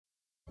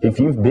If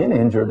you've been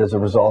injured as a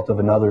result of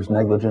another's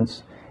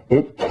negligence,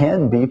 it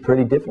can be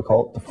pretty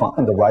difficult to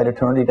find the right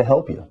attorney to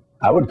help you.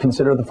 I would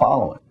consider the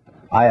following.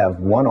 I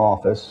have one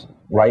office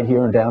right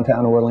here in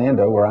downtown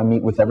Orlando where I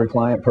meet with every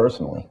client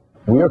personally.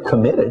 We are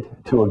committed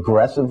to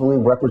aggressively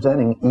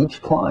representing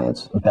each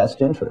client's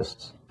best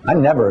interests. I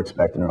never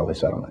expect an early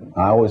settlement.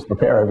 I always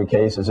prepare every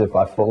case as if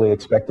I fully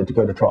expect it to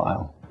go to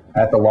trial.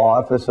 At the law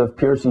office of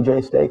Piercy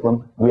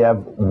Stakelum, we have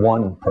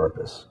one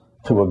purpose: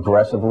 to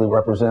aggressively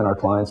represent our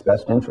client's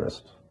best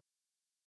interests.